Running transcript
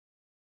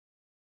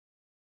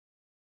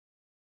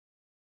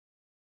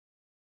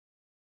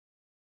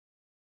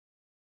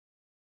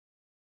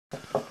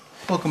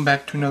Welcome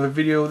back to another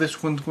video.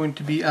 This one's going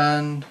to be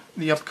on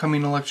the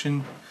upcoming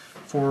election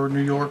for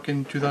New York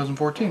in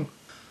 2014.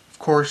 Of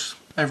course,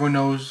 everyone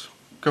knows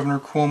Governor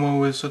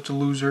Cuomo is such a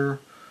loser.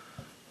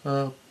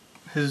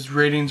 His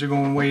ratings are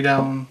going way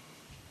down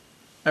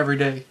every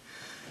day.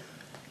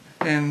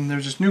 And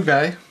there's this new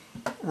guy,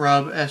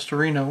 Rob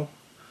Astorino.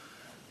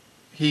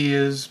 He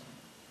is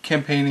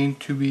campaigning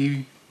to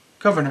be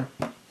governor.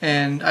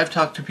 And I've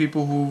talked to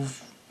people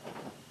who've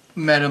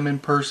met him in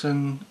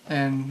person,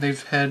 and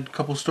they've had a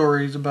couple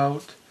stories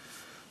about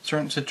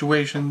certain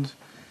situations,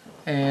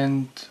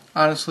 and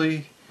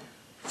honestly,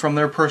 from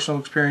their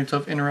personal experience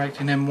of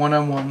interacting him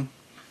one-on-one,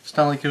 it's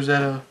not like it was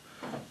at a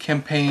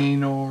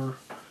campaign or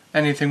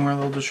anything where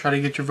they'll just try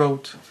to get your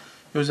vote.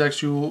 It was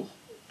actually a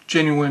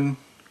genuine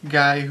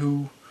guy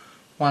who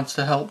wants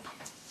to help.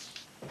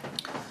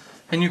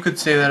 And you could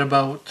say that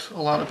about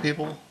a lot of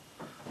people.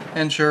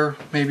 And sure,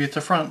 maybe it's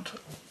a front.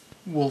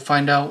 We'll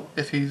find out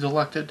if he's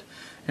elected.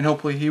 And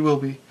hopefully he will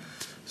be.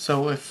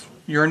 So if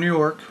you're in New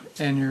York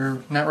and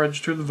you're not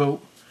registered to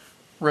vote,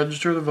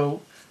 register to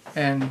vote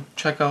and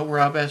check out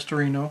Rob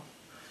Astorino.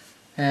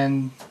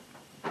 And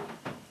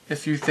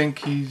if you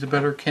think he's a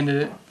better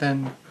candidate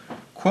than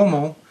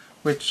Cuomo,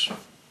 which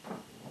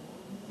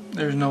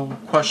there's no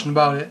question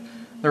about it,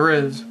 there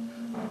is,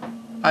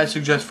 I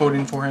suggest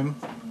voting for him.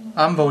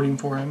 I'm voting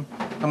for him.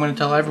 I'm going to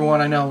tell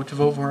everyone I know to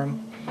vote for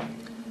him.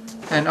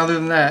 And other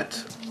than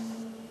that,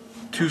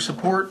 to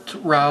support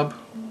Rob,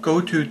 go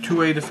to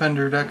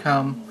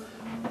 2adefender.com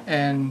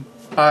and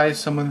buy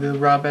some of the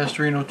Rob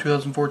Astorino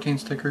 2014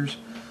 stickers,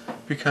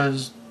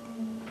 because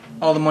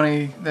all the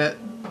money that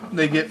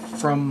they get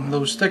from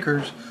those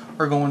stickers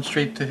are going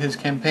straight to his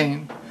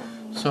campaign.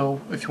 So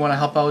if you want to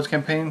help out his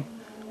campaign,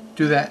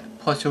 do that.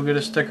 Plus you'll get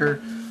a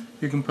sticker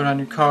you can put on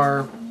your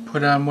car,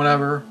 put on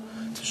whatever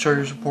to show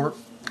your support.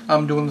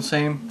 I'm doing the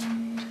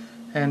same.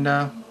 And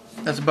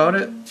that's about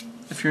it.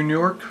 If you're in New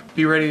York,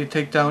 be ready to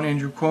take down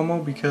Andrew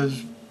Cuomo,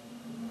 because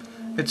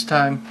it's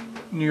time.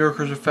 New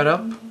Yorkers are fed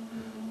up,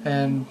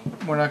 and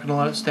we're not going to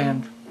let it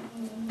stand.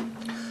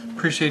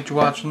 Appreciate you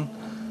watching.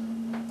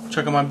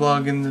 Check out my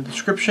blog in the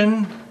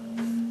description.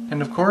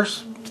 And of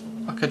course,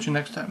 I'll catch you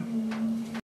next time.